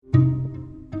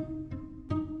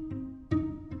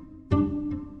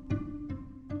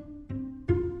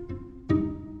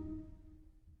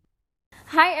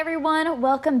everyone,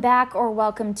 welcome back or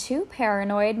welcome to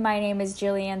Paranoid. My name is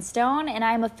Jillian Stone and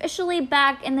I'm officially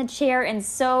back in the chair and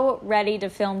so ready to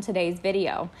film today's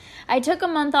video. I took a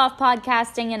month off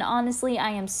podcasting and honestly I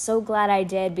am so glad I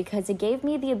did because it gave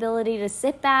me the ability to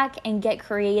sit back and get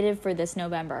creative for this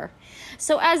November.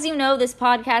 So as you know, this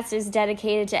podcast is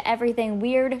dedicated to everything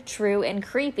weird, true, and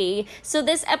creepy, so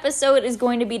this episode is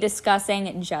going to be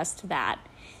discussing just that.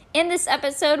 In this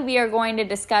episode, we are going to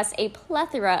discuss a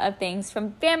plethora of things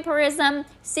from vampirism,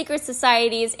 secret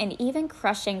societies, and even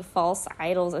crushing false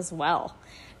idols as well.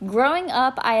 Growing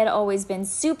up, I had always been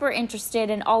super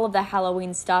interested in all of the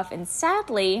Halloween stuff, and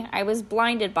sadly, I was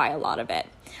blinded by a lot of it.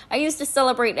 I used to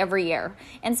celebrate every year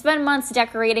and spend months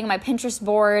decorating my Pinterest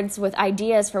boards with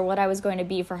ideas for what I was going to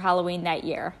be for Halloween that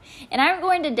year. And I'm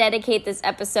going to dedicate this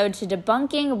episode to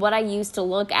debunking what I used to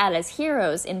look at as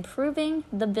heroes and proving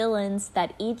the villains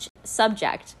that each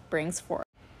subject brings forth.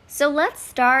 So let's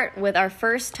start with our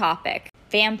first topic,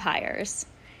 vampires.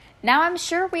 Now, I'm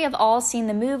sure we have all seen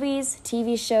the movies,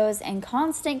 TV shows, and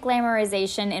constant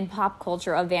glamorization in pop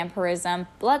culture of vampirism,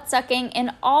 blood-sucking,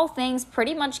 and all things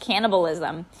pretty much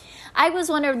cannibalism. I was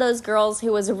one of those girls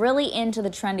who was really into the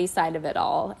trendy side of it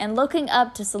all, and looking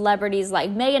up to celebrities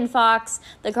like Megan Fox,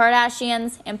 the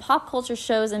Kardashians, and pop culture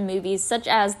shows and movies such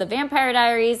as The Vampire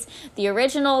Diaries, The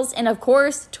Originals, and of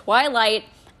course, Twilight.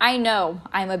 I know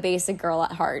I'm a basic girl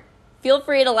at heart. Feel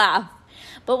free to laugh.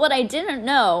 But what I didn't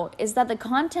know is that the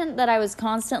content that I was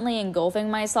constantly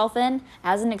engulfing myself in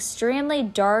has an extremely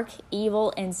dark,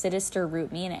 evil, and sinister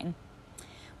root meaning.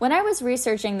 When I was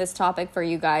researching this topic for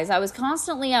you guys, I was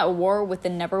constantly at war with the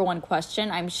number one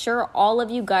question I'm sure all of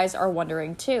you guys are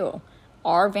wondering too.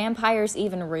 Are vampires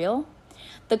even real?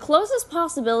 The closest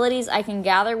possibilities I can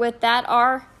gather with that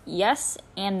are yes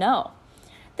and no.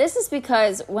 This is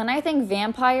because when I think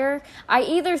vampire, I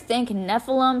either think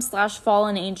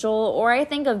Nephilim/fallen angel, or I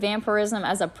think of vampirism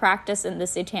as a practice in the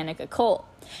satanic occult.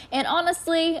 And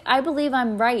honestly, I believe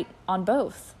I'm right on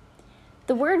both.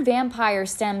 The word vampire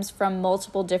stems from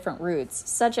multiple different roots,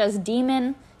 such as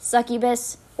demon,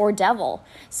 succubus, or devil.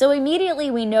 So immediately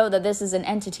we know that this is an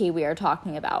entity we are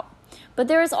talking about. But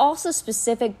there is also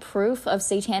specific proof of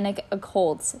satanic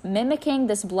occults mimicking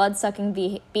this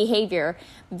blood-sucking behavior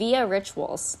via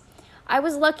rituals. I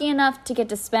was lucky enough to get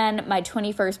to spend my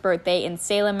 21st birthday in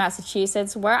Salem,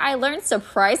 Massachusetts, where I learned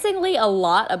surprisingly a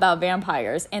lot about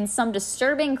vampires and some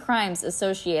disturbing crimes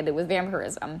associated with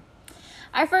vampirism.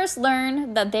 I first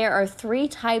learned that there are 3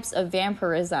 types of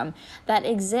vampirism that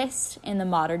exist in the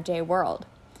modern-day world.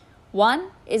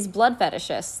 One is blood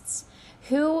fetishists,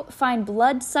 who find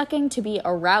blood-sucking to be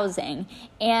arousing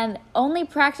and only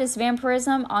practice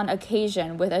vampirism on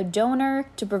occasion with a donor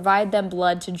to provide them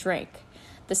blood to drink.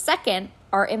 The second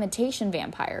are imitation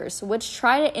vampires, which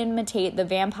try to imitate the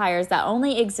vampires that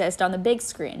only exist on the big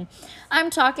screen. I'm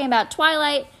talking about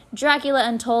Twilight, Dracula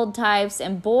Untold types,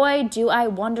 and boy, do I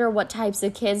wonder what types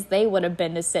of kids they would have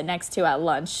been to sit next to at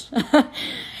lunch.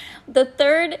 The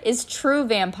third is true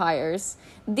vampires.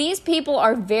 These people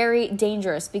are very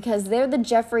dangerous because they're the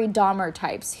Jeffrey Dahmer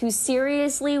types who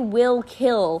seriously will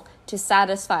kill to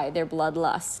satisfy their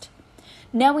bloodlust.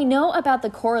 Now we know about the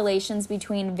correlations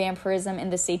between vampirism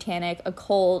and the satanic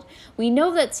occult. We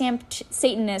know that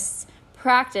Satanists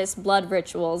practice blood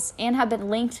rituals and have been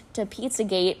linked to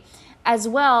Pizzagate as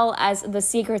well as the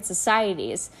secret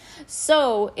societies.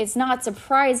 So it's not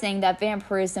surprising that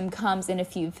vampirism comes in a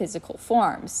few physical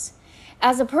forms.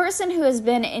 As a person who has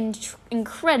been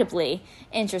incredibly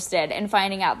interested in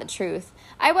finding out the truth,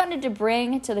 I wanted to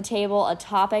bring to the table a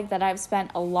topic that I've spent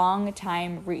a long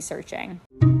time researching.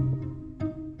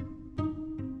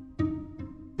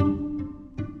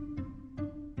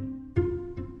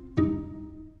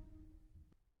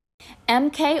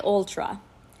 MKUltra.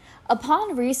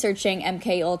 Upon researching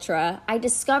MKUltra, I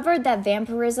discovered that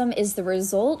vampirism is the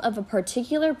result of a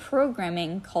particular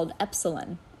programming called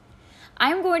Epsilon.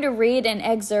 I'm going to read an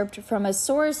excerpt from a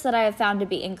source that I have found to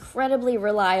be incredibly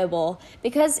reliable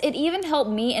because it even helped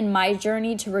me in my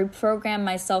journey to reprogram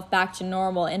myself back to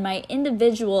normal in my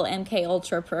individual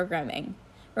MKUltra programming.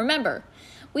 Remember,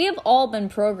 we have all been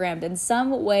programmed in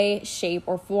some way, shape,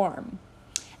 or form.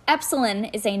 Epsilon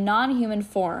is a non-human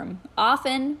form,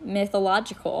 often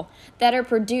mythological, that are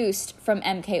produced from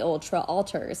MKUltra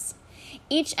altars.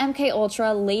 Each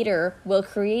MKUltra later will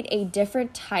create a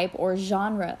different type or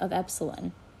genre of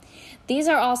Epsilon. These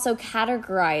are also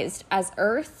categorized as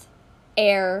earth,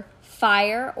 air,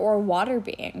 fire, or water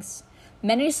beings.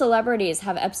 Many celebrities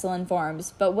have Epsilon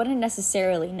forms, but wouldn't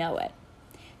necessarily know it.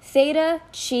 Theta,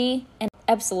 Chi, and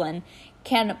Epsilon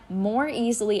can more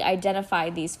easily identify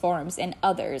these forms in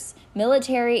others.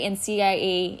 Military and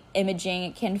CIA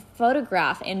imaging can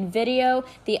photograph and video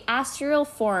the astral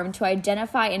form to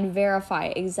identify and verify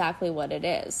exactly what it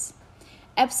is.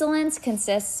 Epsilons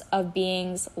consists of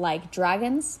beings like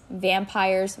dragons,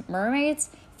 vampires, mermaids,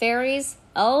 fairies,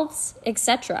 elves,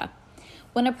 etc.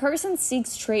 When a person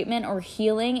seeks treatment or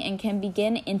healing and can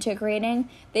begin integrating,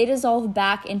 they dissolve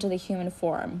back into the human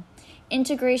form.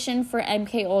 Integration for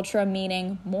MKUltra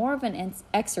meaning more of an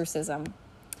exorcism.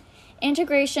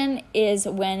 Integration is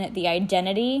when the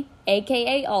identity,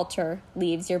 aka alter,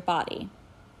 leaves your body.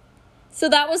 So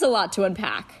that was a lot to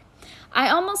unpack. I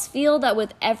almost feel that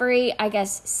with every,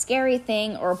 scary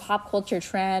thing or pop culture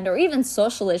trend or even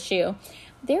social issue,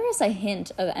 there is a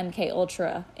hint of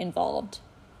MKUltra involved.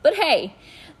 But hey,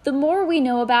 the more we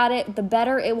know about it, the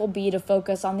better it will be to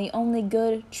focus on the only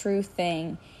good, true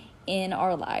thing in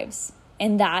our lives,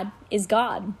 and that is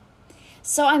God.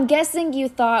 So I'm guessing you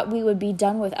thought we would be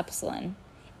done with Epsilon.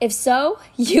 If so,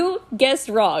 you guessed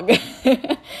wrong.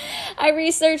 I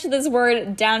researched this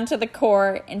word down to the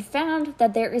core and found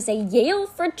that there is a Yale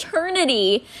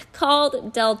fraternity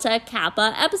called Delta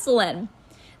Kappa Epsilon.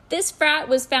 This frat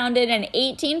was founded in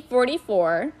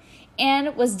 1844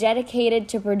 and was dedicated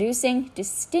to producing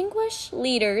distinguished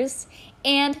leaders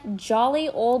and jolly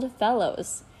old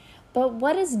fellows. But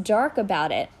what is dark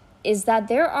about it is that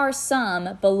there are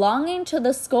some belonging to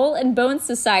the Skull and Bones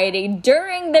Society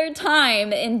during their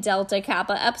time in Delta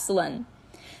Kappa Epsilon.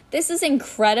 This is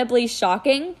incredibly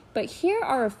shocking, but here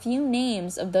are a few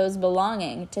names of those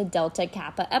belonging to Delta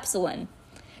Kappa Epsilon.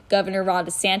 Governor Ron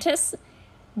DeSantis,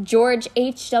 George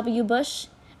H.W. Bush,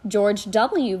 George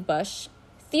W. Bush,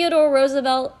 Theodore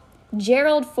Roosevelt,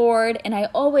 Gerald Ford, and I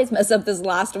always mess up this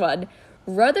last one,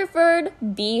 Rutherford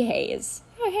B. Hayes.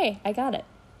 Oh, hey, I got it.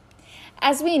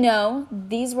 As we know,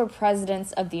 these were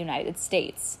presidents of the United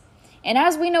States. And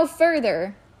as we know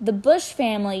further, the Bush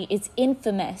family is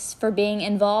infamous for being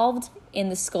involved in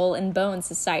the Skull and Bones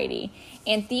Society,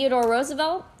 and Theodore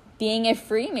Roosevelt being a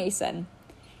Freemason.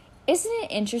 Isn't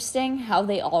it interesting how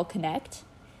they all connect?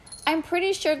 I'm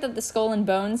pretty sure that the Skull and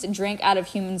Bones drink out of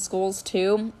human skulls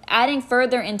too, adding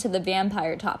further into the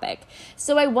vampire topic.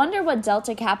 So I wonder what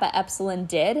Delta Kappa Epsilon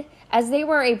did, as they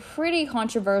were a pretty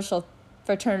controversial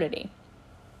fraternity.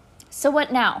 So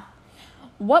what now?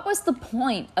 What was the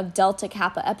point of Delta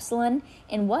Kappa Epsilon,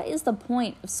 and what is the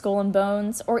point of Skull and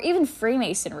Bones, or even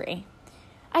Freemasonry?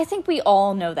 I think we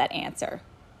all know that answer.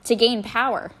 To gain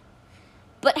power.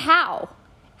 But how?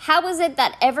 How is it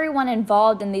that everyone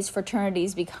involved in these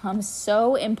fraternities becomes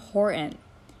so important?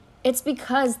 It's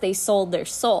because they sold their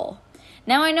soul.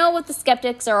 Now I know what the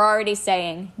skeptics are already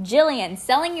saying. Jillian,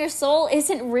 selling your soul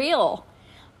isn't real.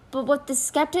 But what the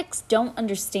skeptics don't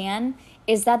understand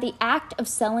is that the act of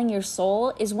selling your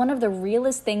soul is one of the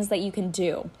realest things that you can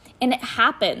do. And it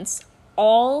happens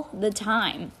all the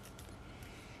time.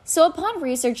 So upon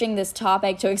researching this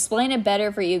topic to explain it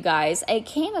better for you guys, I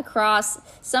came across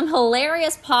some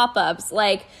hilarious pop-ups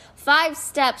like 5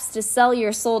 steps to sell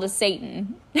your soul to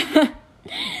Satan.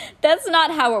 That's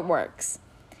not how it works.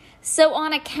 So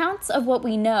on accounts of what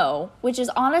we know, which is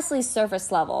honestly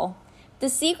surface level, the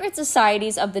secret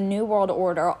societies of the New World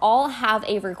Order all have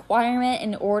a requirement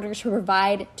in order to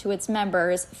provide to its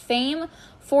members fame,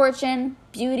 fortune,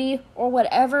 beauty, or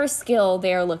whatever skill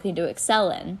they are looking to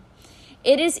excel in.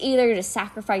 It is either to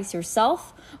sacrifice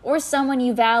yourself or someone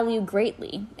you value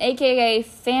greatly, aka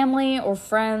family or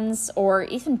friends or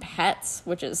even pets,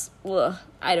 which is,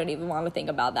 I don't even want to think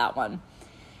about that one,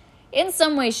 in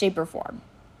some way, shape, or form.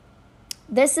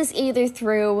 This is either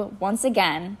through, once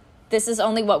again, this is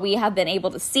only what we have been able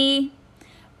to see,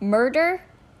 murder,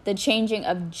 the changing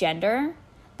of gender,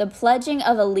 the pledging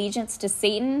of allegiance to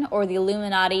Satan or the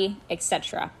Illuminati,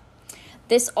 etc.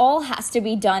 This all has to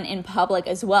be done in public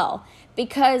as well,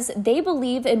 because they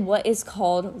believe in what is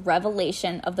called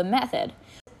revelation of the method,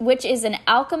 which is an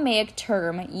alchemic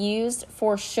term used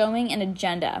for showing an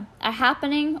agenda, a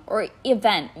happening or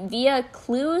event via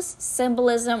clues,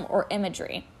 symbolism, or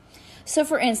imagery. So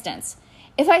for instance,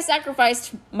 if I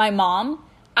sacrificed my mom,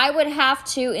 I would have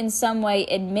to in some way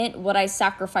admit what I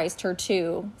sacrificed her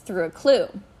to through a clue.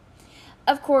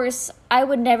 Of course, I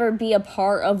would never be a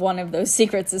part of one of those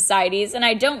secret societies, and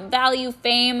I don't value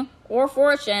fame or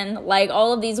fortune like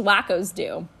all of these wackos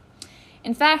do.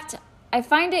 In fact, I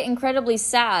find it incredibly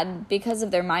sad because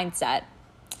of their mindset.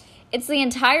 It's the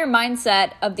entire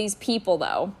mindset of these people,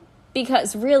 though,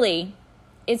 because really,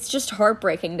 it's just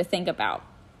heartbreaking to think about.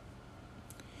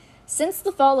 Since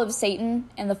the fall of Satan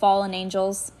and the fallen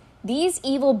angels, these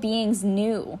evil beings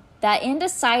knew that in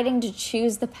deciding to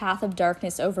choose the path of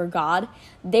darkness over God,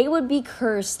 they would be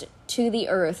cursed to the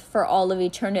earth for all of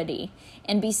eternity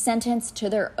and be sentenced to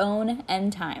their own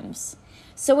end times.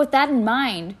 So with that in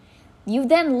mind, you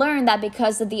then learn that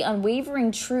because of the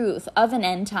unwavering truth of an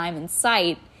end time in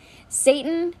sight,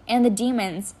 Satan and the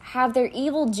demons have their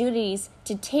evil duties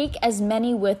to take as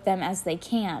many with them as they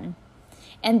can.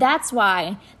 And that's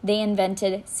why they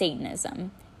invented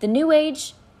Satanism. The New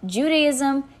Age,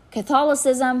 Judaism,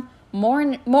 Catholicism,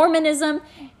 Mormonism,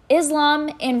 Islam,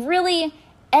 and really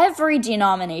every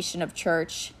denomination of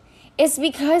church. It's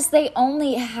because they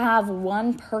only have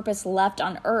one purpose left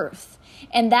on earth,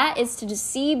 and that is to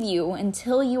deceive you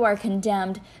until you are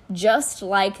condemned just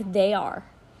like they are.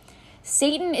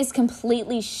 Satan is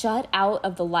completely shut out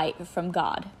of the light from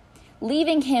God,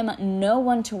 leaving him no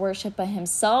one to worship but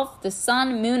himself, the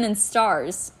sun, moon, and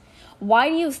stars. Why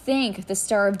do you think the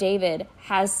Star of David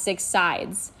has 6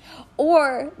 sides?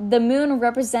 Or the moon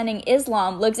representing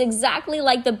Islam looks exactly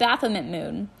like the Baphomet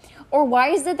moon? Or why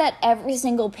is it that every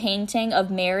single painting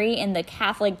of Mary in the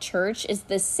Catholic Church is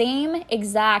the same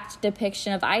exact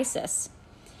depiction of ISIS?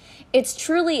 It's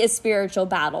truly a spiritual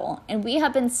battle, and we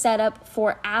have been set up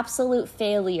for absolute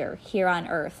failure here on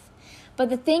earth. But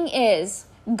the thing is,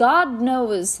 God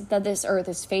knows that this earth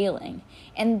is failing,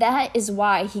 and that is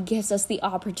why he gives us the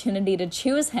opportunity to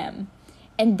choose him.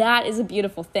 And that is a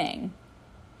beautiful thing.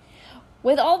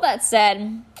 With all that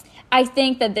said, I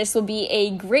think that this will be a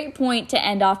great point to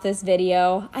end off this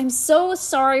video. I'm so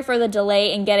sorry for the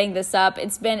delay in getting this up.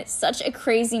 It's been such a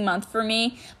crazy month for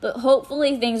me, but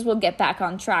hopefully things will get back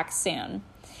on track soon.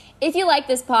 If you like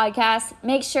this podcast,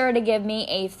 make sure to give me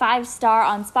a 5-star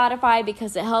on Spotify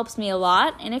because it helps me a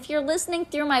lot. And if you're listening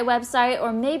through my website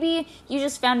or maybe you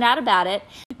just found out about it,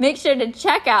 make sure to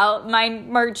check out my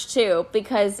merch too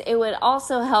because it would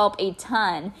also help a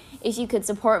ton if you could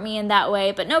support me in that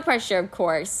way, but no pressure, of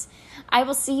course. I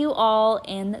will see you all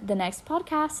in the next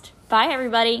podcast. Bye,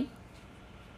 everybody.